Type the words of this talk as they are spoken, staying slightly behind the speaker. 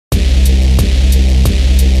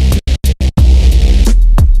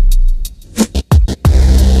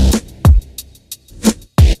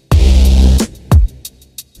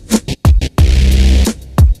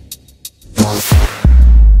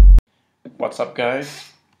up,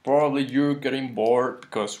 guys? Probably you're getting bored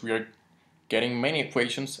because we are getting many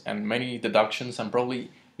equations and many deductions, and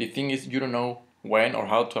probably the thing is you don't know when or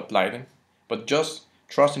how to apply them. But just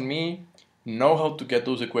trust in me, know how to get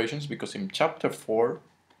those equations, because in chapter 4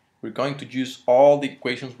 we're going to use all the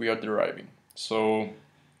equations we are deriving. So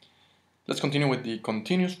let's continue with the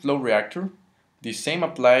continuous flow reactor. The same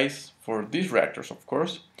applies for these reactors, of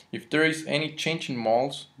course. If there is any change in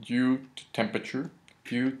moles due to temperature,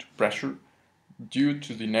 due to pressure, due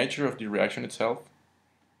to the nature of the reaction itself,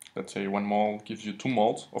 let's say 1 mole gives you 2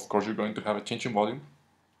 moles, of course you're going to have a change in volume.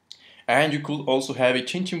 And you could also have a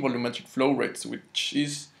change in volumetric flow rates, which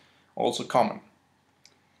is also common.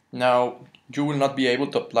 Now, you will not be able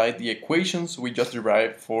to apply the equations we just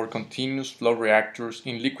derived for continuous flow reactors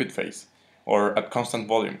in liquid phase or at constant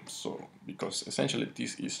volume, so because essentially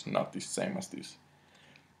this is not the same as this.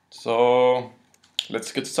 So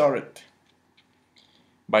let's get started.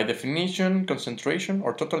 By definition, concentration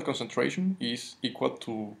or total concentration is equal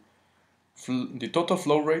to the total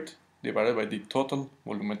flow rate divided by the total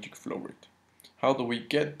volumetric flow rate. How do we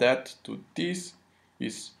get that to this?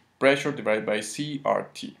 Is pressure divided by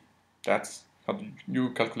CRT. That's how you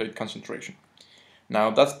calculate concentration. Now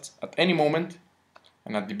that's at any moment,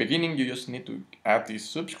 and at the beginning you just need to add this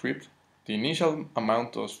subscript, the initial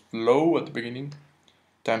amount of flow at the beginning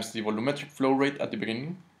times the volumetric flow rate at the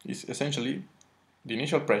beginning is essentially the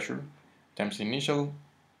initial pressure times the initial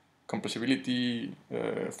compressibility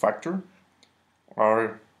factor,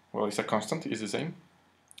 or, well, it's a constant, it's the same,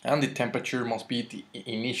 and the temperature must be the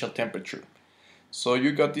initial temperature. So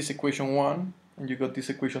you got this equation 1 and you got this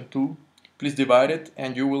equation 2. Please divide it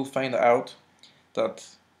and you will find out that,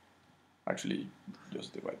 actually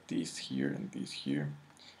just divide this here and this here,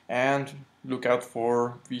 and look out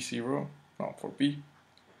for V0, no, for V.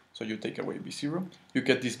 So you take away V0, you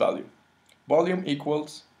get this value. Volume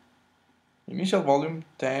equals initial volume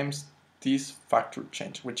times this factor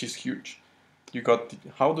change, which is huge. You got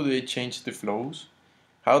how do they change the flows,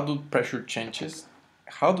 how do pressure changes,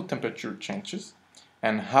 how do temperature changes,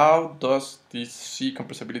 and how does this C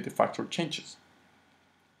compressibility factor changes.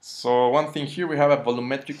 So one thing here, we have a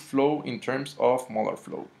volumetric flow in terms of molar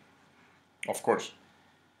flow. Of course,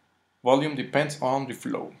 volume depends on the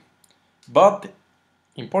flow, but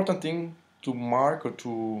important thing to mark or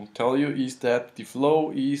to tell you is that the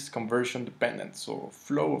flow is conversion dependent. So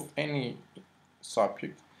flow of any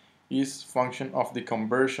subject is function of the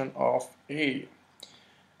conversion of A.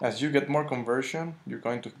 As you get more conversion, you're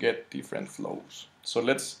going to get different flows. So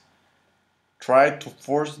let's try to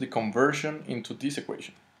force the conversion into this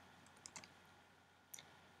equation.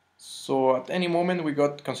 So at any moment we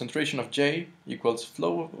got concentration of J equals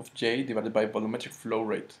flow of J divided by volumetric flow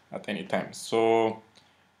rate at any time. So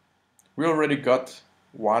we already got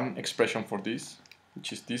one expression for this,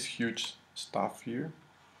 which is this huge stuff here.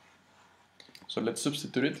 So let's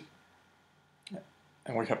substitute it,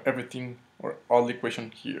 and we have everything, or all the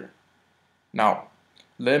equation here. Now,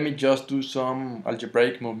 let me just do some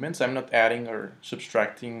algebraic movements. I'm not adding or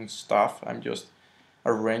subtracting stuff, I'm just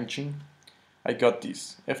arranging. I got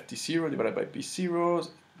this Ft0 divided by P0,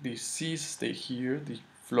 the C's stay here, the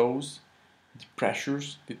flows, the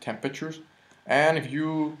pressures, the temperatures, and if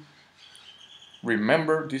you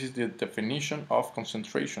remember, this is the definition of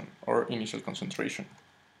concentration or initial concentration.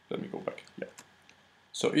 Let me go back. Yeah.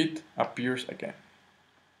 So it appears again.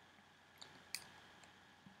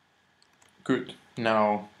 Good.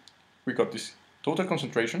 Now we got this total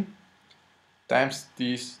concentration times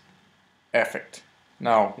this effect.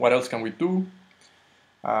 Now what else can we do?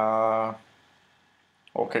 Okay,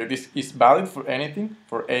 this is valid for anything,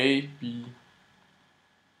 for A, B,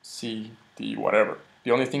 C, D, whatever. The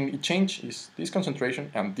only thing it changes is this concentration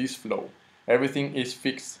and this flow. Everything is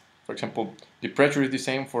fixed. For example, the pressure is the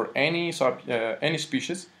same for any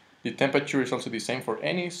species. The temperature is also the same for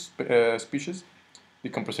any species. The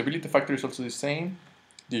compressibility factor is also the same.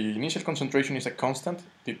 The initial concentration is a constant.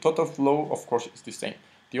 The total flow, of course, is the same.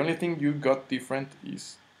 The only thing you got different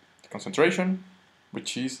is the concentration,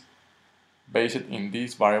 which is based in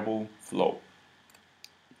this variable flow.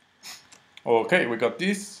 Okay, we got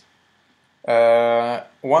this.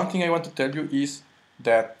 One thing I want to tell you is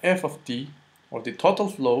that f of t, or the total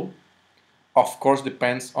flow, of course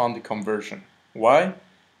depends on the conversion. Why?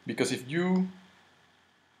 Because if you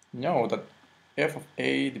know that f of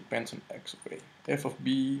a depends on x of a, f of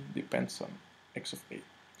b depends on x of a,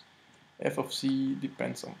 f of c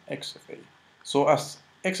depends on x of a. So as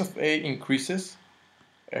x of a increases,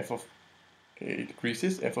 f of a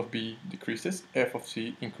decreases, f of b decreases, f of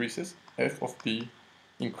c increases, f of d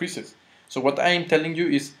increases. So what I am telling you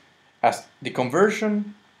is, as the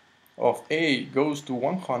conversion of A goes to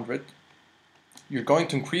 100, you're going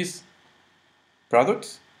to increase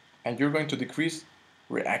products and you're going to decrease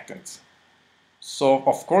reactants. So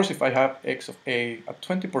of course, if I have x of A at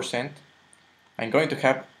 20%, I'm going to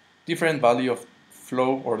have different value of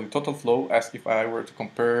flow or the total flow as if I were to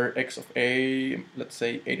compare x of A, let's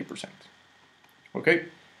say 80%. Okay,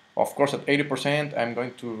 of course at 80% I'm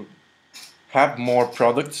going to have more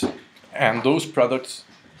products, and those products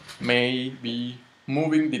may be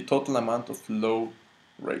moving the total amount of flow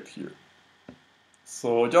right here.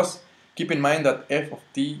 So just keep in mind that f of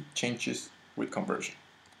t changes with conversion.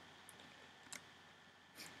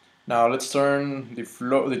 Now let's turn the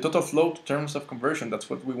total flow to terms of conversion. That's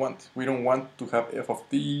what we want. We don't want to have f of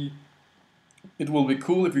t. It will be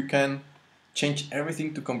cool if you can change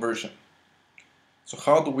everything to conversion. So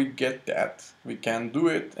how do we get that? We can do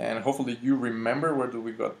it, and hopefully you remember where do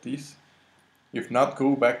we got this. If not,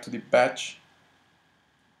 go back to the batch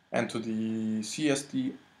and to the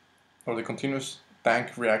CST or the continuous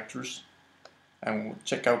tank reactors and we'll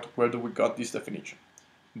check out where do we got this definition.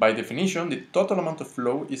 By definition, the total amount of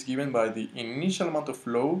flow is given by the initial amount of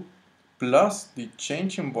flow plus the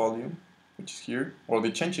change in volume, which is here, or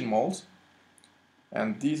the change in moles,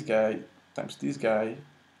 and this guy times this guy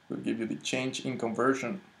will give you the change in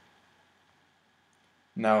conversion.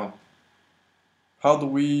 Now, how do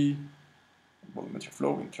we volumetric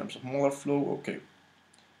flow in terms of molar flow? Okay,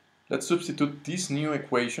 let's substitute this new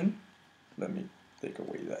equation. Let me take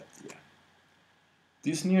away that. Yeah,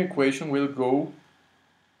 this new equation will go,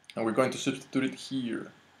 and we're going to substitute it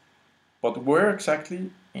here. But where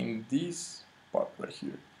exactly? In this part right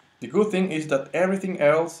here. The good thing is that everything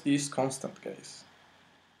else is constant, guys.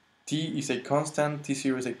 T is a constant,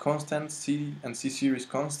 T0 is a constant, C and C0 is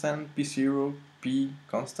constant, P0, P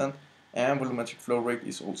constant, and volumetric flow rate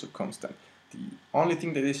is also constant. The only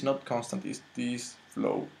thing that is not constant is this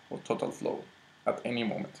flow or total flow at any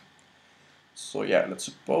moment. So yeah, let's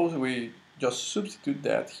suppose we just substitute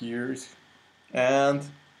that here, and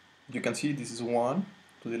you can see this is 1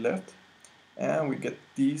 to the left, and we get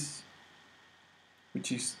this,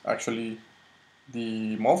 which is actually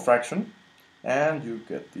the mole fraction, and you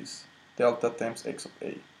get this delta times x of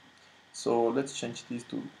A. So let's change this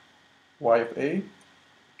to y of A,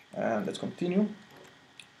 and let's continue.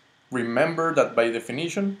 Remember that by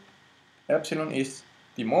definition, epsilon is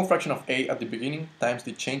the mole fraction of A at the beginning times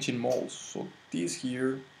the change in moles. So this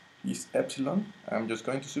here is epsilon. I'm just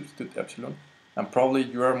going to substitute epsilon, and probably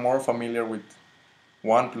you are more familiar with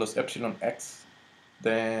 1 plus epsilon x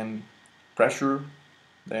than pressure,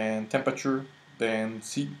 then temperature, then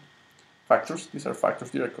C factors. These are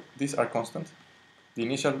factors, these are constant. The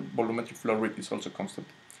initial volumetric flow rate is also constant.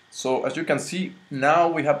 So as you can see, now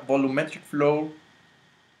we have volumetric flow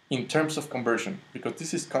in terms of conversion, because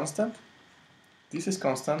this is constant,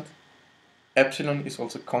 epsilon is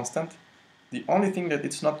also constant. The only thing that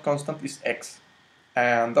it's not constant is x,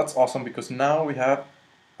 and that's awesome because now we have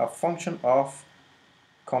a function of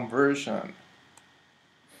conversion.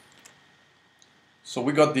 So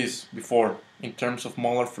we got this before in terms of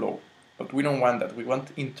molar flow, but we don't want that. We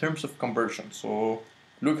want in terms of conversion. So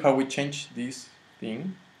look how we change this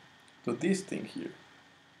thing to this thing here.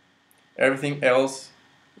 Everything else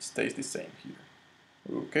stays the same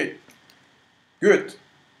here. Okay, good.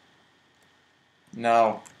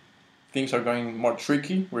 Now things are going more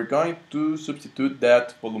tricky. We're going to substitute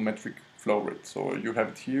that volumetric flow rate. So you have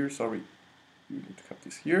it here. Sorry, you need to have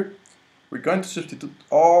this here. We're going to substitute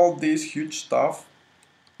all this huge stuff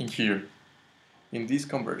in here, in this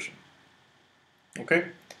conversion. Okay,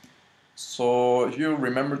 so if you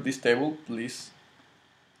remember this table, please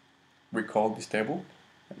recall this table.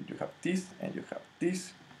 And you have this, and you have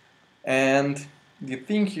this. And the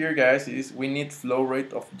thing here, guys, is we need flow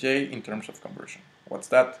rate of J in terms of conversion. What's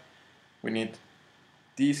that? We need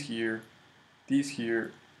this here, this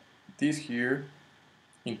here, this here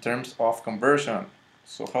in terms of conversion.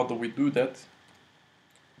 So how do we do that?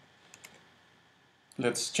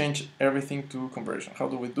 Let's change everything to conversion. How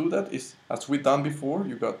do we do that? Is as we done before,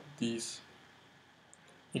 you got this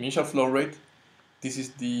initial flow rate. This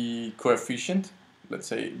is the coefficient, let's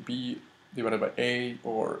say B divided by A,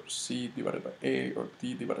 or C divided by A, or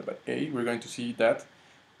D divided by A. We're going to see that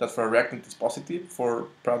for a reactant is positive, for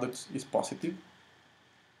products is positive.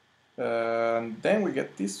 And then we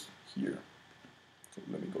get this here. So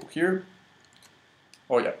let me go here.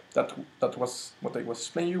 Oh yeah, that was what I was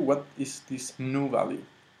explaining you. What is this new value?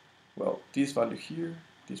 Well, this value here,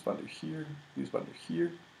 this value here, this value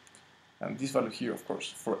here, and this value here, of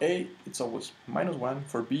course. For A, it's always -1.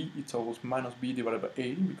 For B, it's always minus B divided by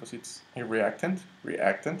A, because it's a reactant,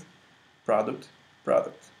 product.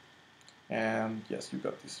 And yes, you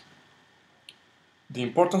got this. The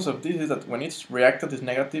importance of this is that when its reactant is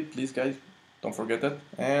negative, please guys, don't forget that,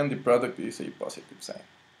 and the product is a positive sign.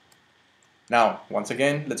 Now, once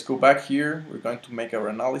again, let's go back here. We're going to make our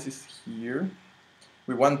analysis here.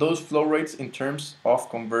 We want those flow rates in terms of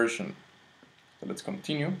conversion. So let's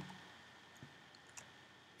continue.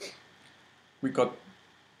 We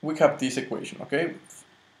have this equation, okay?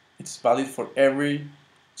 It's valid for every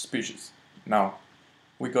species. Now,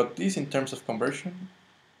 we got this in terms of conversion,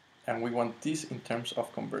 and we want this in terms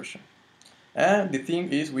of conversion. And the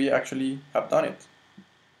thing is, we actually have done it.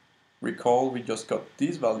 Recall, we just got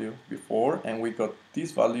this value before, and we got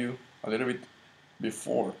this value a little bit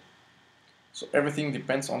before. So everything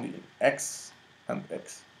depends on the x and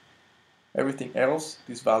x. Everything else,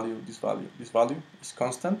 this value is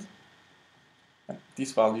constant, and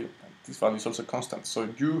this value is also constant. So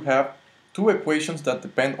you have two equations that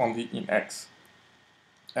depend only in x.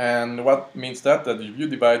 And what means that? That if you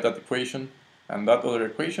divide that equation and that other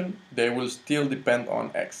equation, they will still depend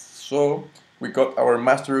on x. So we got our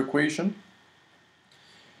master equation.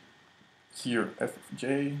 Here, f of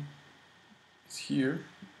j is here,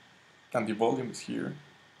 and the volume is here.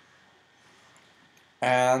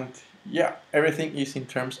 And yeah, everything is in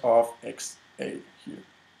terms of xa here.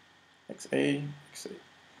 xa, xa.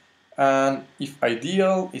 And if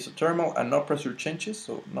ideal, isothermal, and no pressure changes,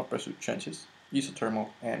 so no pressure changes, isothermal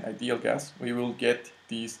and ideal gas, we will get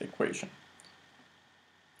this equation.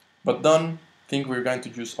 But don't think we're going to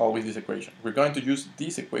use always this equation. We're going to use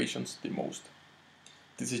these equations the most.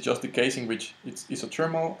 This is just the case in which it's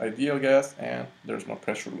isothermal, ideal gas, and there's no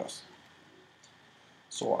pressure loss.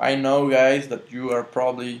 So I know, guys, that you are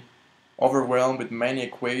probably overwhelmed with many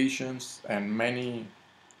equations and many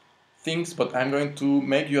things, but I'm going to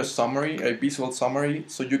make you a summary, a visual summary,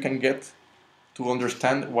 so you can get to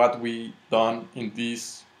understand what we done in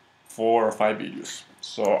these 4 or 5 videos.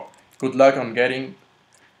 So good luck on getting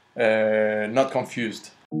not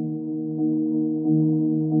confused.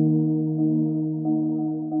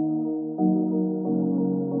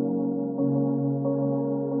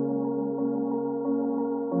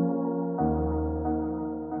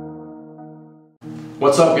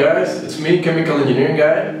 What's up, guys? It's me, Chemical Engineering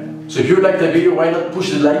Guy. So if you like the video, why not push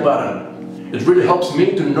the like button? It really helps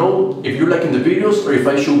me to know if you're liking the videos, or if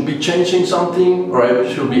I should be changing something, or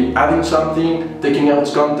I should be adding something, taking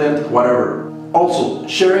out content, whatever. Also,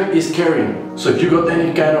 sharing is caring. So if you got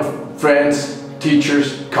any kind of friends,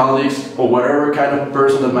 teachers, colleagues, or whatever kind of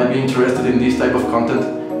person that might be interested in this type of content,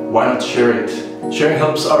 why not share it? Sharing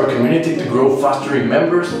helps our community to grow faster in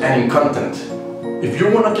members and in content. If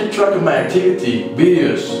you want to keep track of my activity,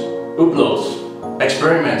 videos, uploads,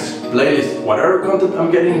 experiments, playlists, whatever content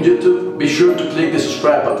I'm getting on YouTube, be sure to click the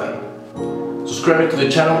subscribe button. Subscribing to the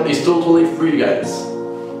channel is totally free, guys.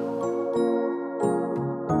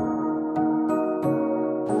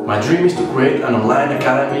 My dream is to create an online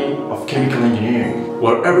academy of chemical engineering,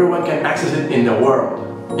 where everyone can access it in the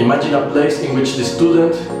world. Imagine a place in which the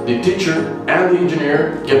student, the teacher, and the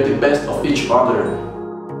engineer get the best of each other.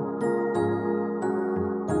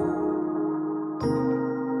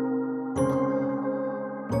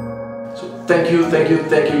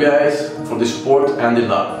 Thank you guys for the support and the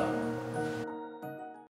love.